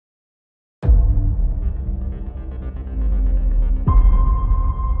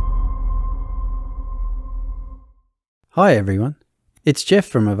Hi everyone, it's Jeff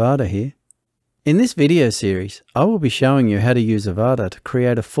from Avada here. In this video series, I will be showing you how to use Avada to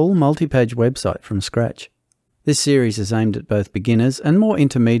create a full multi-page website from scratch. This series is aimed at both beginners and more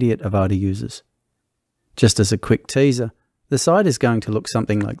intermediate Avada users. Just as a quick teaser, the site is going to look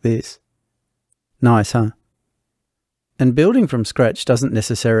something like this. Nice, huh? And building from scratch doesn't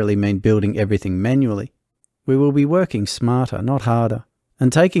necessarily mean building everything manually. We will be working smarter, not harder,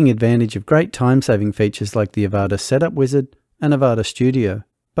 and taking advantage of great time-saving features like the Avada Setup Wizard and Avada Studio,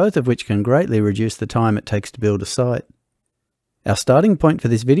 both of which can greatly reduce the time it takes to build a site. Our starting point for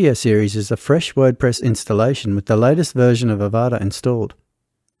this video series is a fresh WordPress installation with the latest version of Avada installed.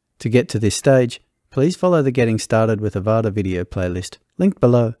 To get to this stage, please follow the Getting Started with Avada video playlist, linked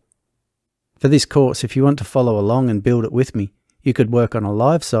below. For this course, if you want to follow along and build it with me, you could work on a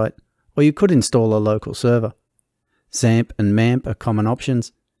live site, or you could install a local server. XAMPP and MAMP are common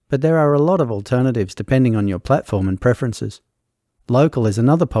options, but there are a lot of alternatives depending on your platform and preferences. Local is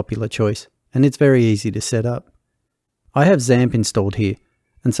another popular choice, and it's very easy to set up. I have XAMPP installed here,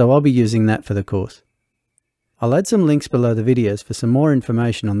 and so I'll be using that for the course. I'll add some links below the videos for some more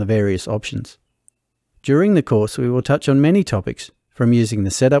information on the various options. During the course, we will touch on many topics, from using the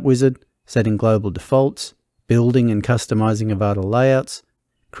Setup Wizard, setting global defaults, building and customizing Avada layouts,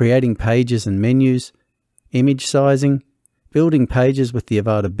 creating pages and menus, image sizing, building pages with the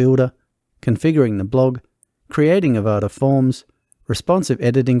Avada Builder, configuring the blog, creating Avada forms, responsive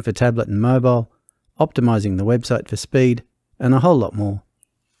editing for tablet and mobile, optimizing the website for speed, and a whole lot more.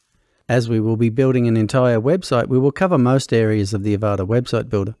 As we will be building an entire website, we will cover most areas of the Avada website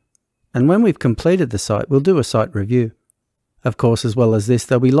builder. And when we've completed the site, we'll do a site review. Of course, as well as this,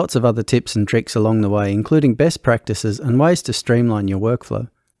 there'll be lots of other tips and tricks along the way, including best practices and ways to streamline your workflow.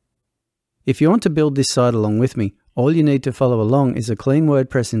 If you want to build this site along with me, all you need to follow along is a clean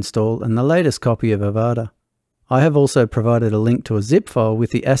WordPress install and the latest copy of Avada. I have also provided a link to a zip file with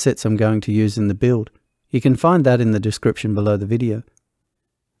the assets I'm going to use in the build. You can find that in the description below the video.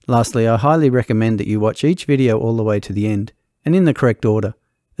 Lastly, I highly recommend that you watch each video all the way to the end, and in the correct order,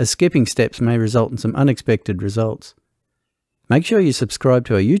 as skipping steps may result in some unexpected results. Make sure you subscribe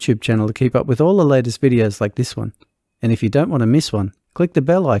to our YouTube channel to keep up with all the latest videos like this one. And if you don't want to miss one, click the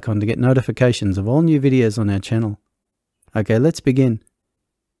bell icon to get notifications of all new videos on our channel. Okay, let's begin.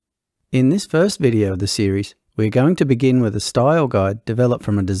 In this first video of the series, we're going to begin with a style guide developed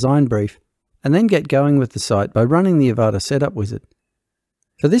from a design brief, and then get going with the site by running the Avada Setup Wizard.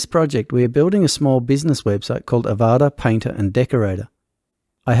 For this project, we are building a small business website called Avada Painter and Decorator.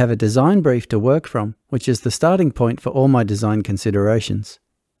 I have a design brief to work from, which is the starting point for all my design considerations.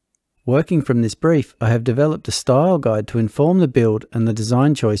 Working from this brief, I have developed a style guide to inform the build and the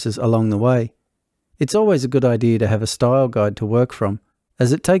design choices along the way. It's always a good idea to have a style guide to work from,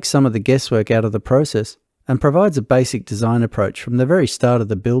 as it takes some of the guesswork out of the process and provides a basic design approach from the very start of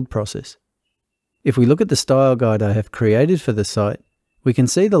the build process. If we look at the style guide I have created for the site, we can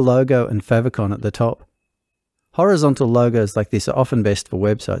see the logo and favicon at the top. Horizontal logos like this are often best for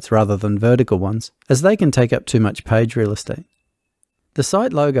websites rather than vertical ones, as they can take up too much page real estate. The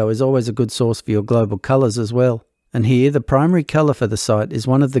site logo is always a good source for your global colors as well, and here the primary color for the site is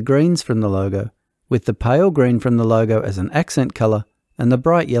one of the greens from the logo, with the pale green from the logo as an accent color and the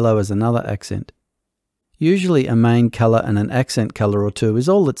bright yellow as another accent. Usually a main color and an accent color or two is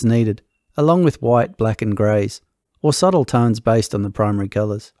all that's needed, along with white, black and grays, or subtle tones based on the primary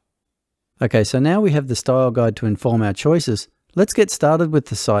colors. Okay, so now we have the style guide to inform our choices. Let's get started with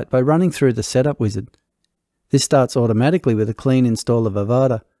the site by running through the Setup Wizard. This starts automatically with a clean install of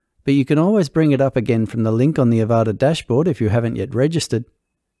Avada, but you can always bring it up again from the link on the Avada dashboard if you haven't yet registered,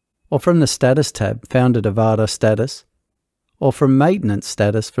 or from the Status tab found at Avada Status, or from Maintenance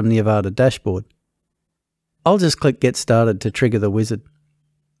Status from the Avada dashboard. I'll just click Get Started to trigger the wizard.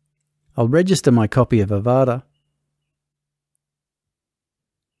 I'll register my copy of Avada,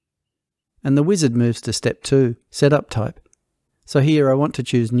 and the wizard moves to step 2, Setup Type. So here I want to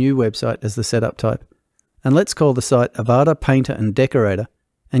choose New Website as the setup type. And let's call the site Avada Painter and Decorator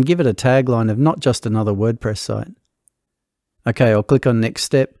and give it a tagline of not just another WordPress site. Okay, I'll click on Next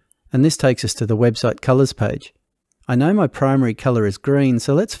Step, and this takes us to the website colors page. I know my primary color is green,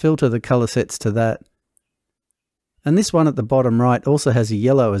 so let's filter the color sets to that. And this one at the bottom right also has a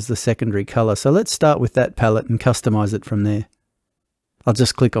yellow as the secondary color, so let's start with that palette and customize it from there. I'll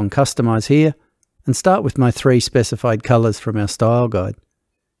just click on Customize here and start with my 3 specified colors from our style guide.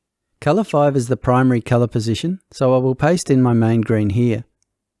 Color 5 is the primary color position, so I will paste in my main green here.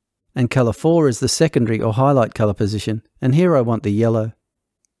 And color 4 is the secondary or highlight color position, and here I want the yellow.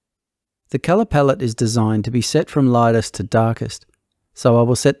 The color palette is designed to be set from lightest to darkest, so I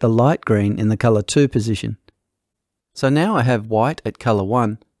will set the light green in the color 2 position. So now I have white at color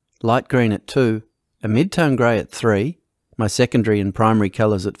 1, light green at 2, a mid-tone grey at 3, my secondary and primary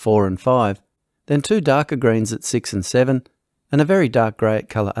colours at 4 and 5, then 2 darker greens at 6 and 7, and a very dark grey at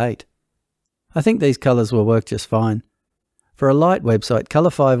colour 8. I think these colours will work just fine. For a light website, colour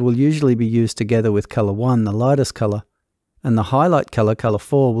 5 will usually be used together with colour 1, the lightest colour, and the highlight colour, colour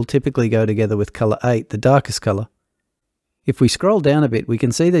 4, will typically go together with colour 8, the darkest colour. If we scroll down a bit, we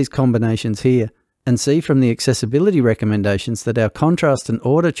can see these combinations here, and see from the accessibility recommendations that our contrast and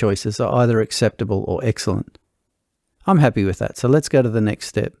order choices are either acceptable or excellent. I'm happy with that, so let's go to the next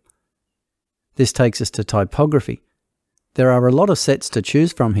step. This takes us to typography. There are a lot of sets to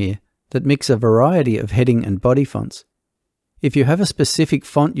choose from here that mix a variety of heading and body fonts. If you have a specific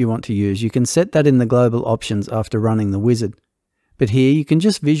font you want to use, you can set that in the global options after running the wizard. But here you can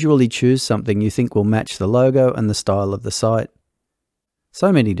just visually choose something you think will match the logo and the style of the site.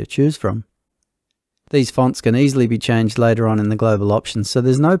 So many to choose from. These fonts can easily be changed later on in the global options, so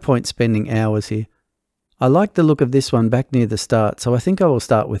there's no point spending hours here. I like the look of this one back near the start, so I think I will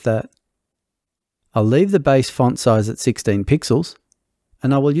start with that. I'll leave the base font size at 16 pixels,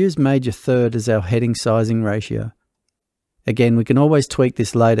 and I will use major third as our heading sizing ratio. Again, we can always tweak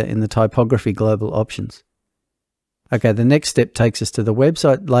this later in the typography global options. Okay, the next step takes us to the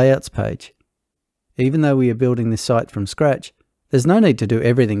website layouts page. Even though we are building this site from scratch, there's no need to do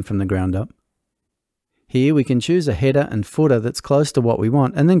everything from the ground up. Here we can choose a header and footer that's close to what we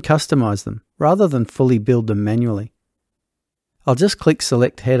want and then customize them, rather than fully build them manually. I'll just click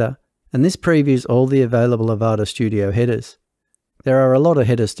Select Header, and this previews all the available Avada Studio headers. There are a lot of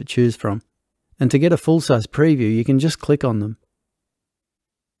headers to choose from, and to get a full-size preview you can just click on them.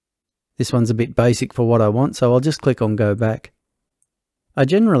 This one's a bit basic for what I want, so I'll just click on Go Back. I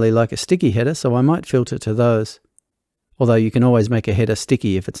generally like a sticky header, so I might filter to those, although you can always make a header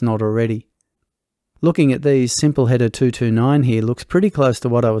sticky if it's not already. Looking at these, Simple Header 229 here looks pretty close to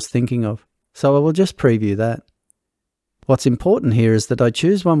what I was thinking of, so I will just preview that. What's important here is that I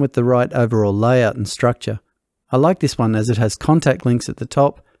choose one with the right overall layout and structure. I like this one as it has contact links at the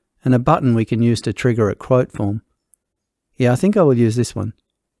top and a button we can use to trigger a quote form. Yeah, I think I will use this one.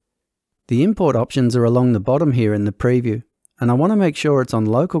 The import options are along the bottom here in the preview, and I want to make sure it's on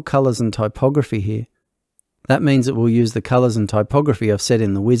local colors and typography here. That means it will use the colors and typography I've set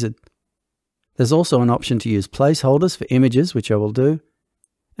in the wizard. There's also an option to use placeholders for images, which I will do,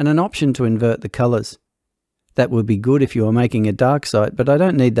 and an option to invert the colors. That would be good if you are making a dark site, but I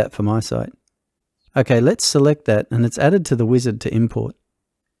don't need that for my site. Okay, let's select that, and it's added to the wizard to import.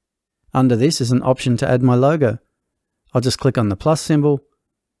 Under this is an option to add my logo. I'll just click on the plus symbol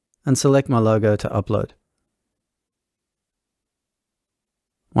and select my logo to upload.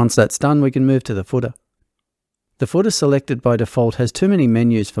 Once that's done, we can move to the footer. The footer selected by default has too many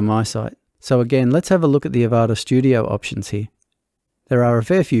menus for my site. So again, let's have a look at the Avada Studio options here. There are a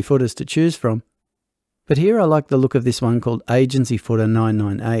fair few footers to choose from, but here I like the look of this one called Agency Footer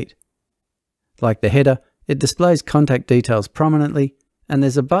 998. Like the header, it displays contact details prominently, and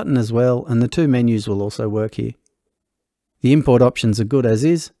there's a button as well, and the two menus will also work here. The import options are good as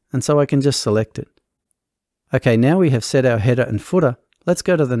is, and so I can just select it. Okay, now we have set our header and footer, let's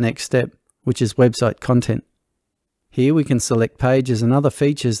go to the next step, which is website content. Here we can select pages and other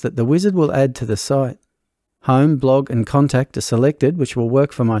features that the wizard will add to the site. Home, blog and contact are selected, which will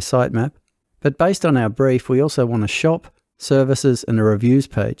work for my sitemap, but based on our brief we also want a shop, services and a reviews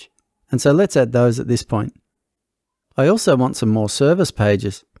page, and so let's add those at this point. I also want some more service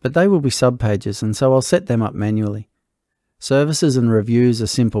pages, but they will be subpages, and so I'll set them up manually. Services and reviews are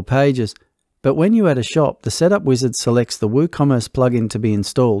simple pages, but when you add a shop, the Setup Wizard selects the WooCommerce plugin to be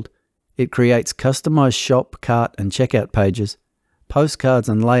installed. It creates customized shop, cart and checkout pages, postcards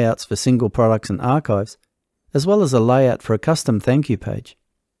and layouts for single products and archives, as well as a layout for a custom thank you page.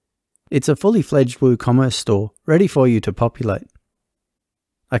 It's a fully fledged WooCommerce store, ready for you to populate.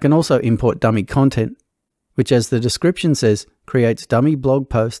 I can also import dummy content, which as the description says, creates dummy blog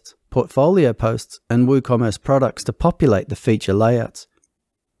posts, portfolio posts and WooCommerce products to populate the feature layouts.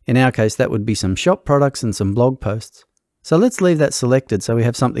 In our case, that would be some shop products and some blog posts. So let's leave that selected so we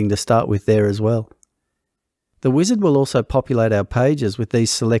have something to start with there as well. The wizard will also populate our pages with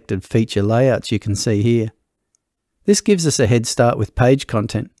these selected feature layouts you can see here. This gives us a head start with page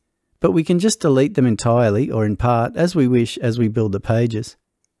content, but we can just delete them entirely or in part as we wish as we build the pages.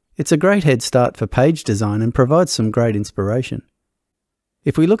 It's a great head start for page design and provides some great inspiration.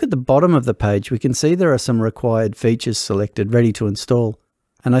 If we look at the bottom of the page, we can see there are some required features selected ready to install,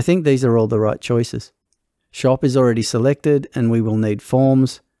 and I think these are all the right choices. Shop is already selected and we will need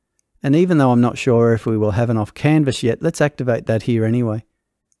forms, and even though I'm not sure if we will have an off canvas yet, let's activate that here anyway.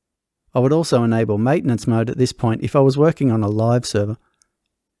 I would also enable maintenance mode at this point if I was working on a live server.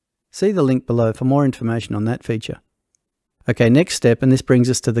 See the link below for more information on that feature. Okay, next step, and this brings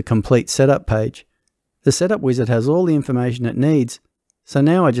us to the complete setup page. The setup wizard has all the information it needs, so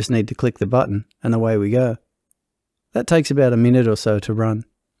now I just need to click the button and away we go. That takes about a minute or so to run.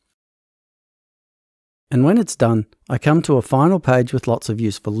 And when it's done, I come to a final page with lots of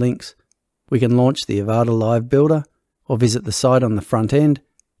useful links. We can launch the Avada Live Builder or visit the site on the front end,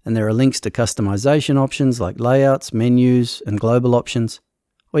 and there are links to customization options like layouts, menus, and global options.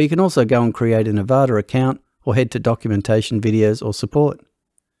 Or you can also go and create an Avada account or head to documentation, videos, or support.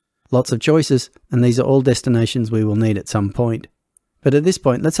 Lots of choices, and these are all destinations we will need at some point. But at this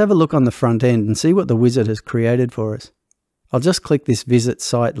point, let's have a look on the front end and see what the wizard has created for us. I'll just click this Visit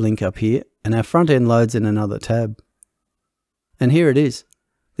Site link up here, and our front end loads in another tab. And here it is.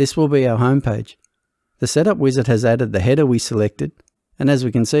 This will be our home page. The setup wizard has added the header we selected, and as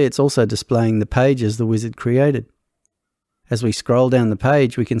we can see, it's also displaying the pages the wizard created. As we scroll down the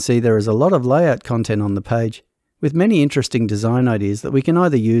page, we can see there is a lot of layout content on the page, with many interesting design ideas that we can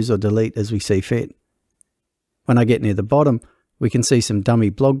either use or delete as we see fit. When I get near the bottom, we can see some dummy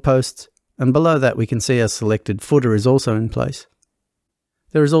blog posts, and below that we can see our selected footer is also in place.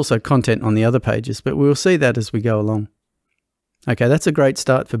 There is also content on the other pages, but we will see that as we go along. Okay, that's a great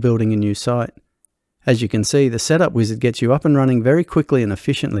start for building a new site. As you can see, the setup wizard gets you up and running very quickly and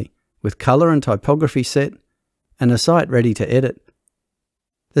efficiently, with color and typography set, and a site ready to edit.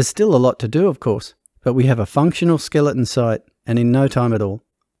 There's still a lot to do, of course, but we have a functional skeleton site, and in no time at all.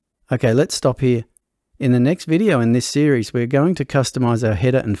 Okay, let's stop here. In the next video in this series, we're going to customize our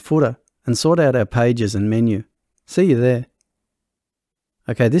header and footer, and sort out our pages and menu. See you there.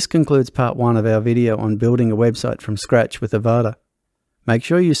 Okay, this concludes part 1 of our video on building a website from scratch with Avada. Make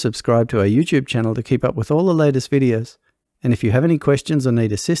sure you subscribe to our YouTube channel to keep up with all the latest videos, and if you have any questions or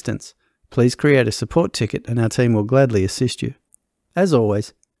need assistance, please create a support ticket and our team will gladly assist you. As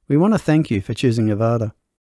always, we want to thank you for choosing Avada.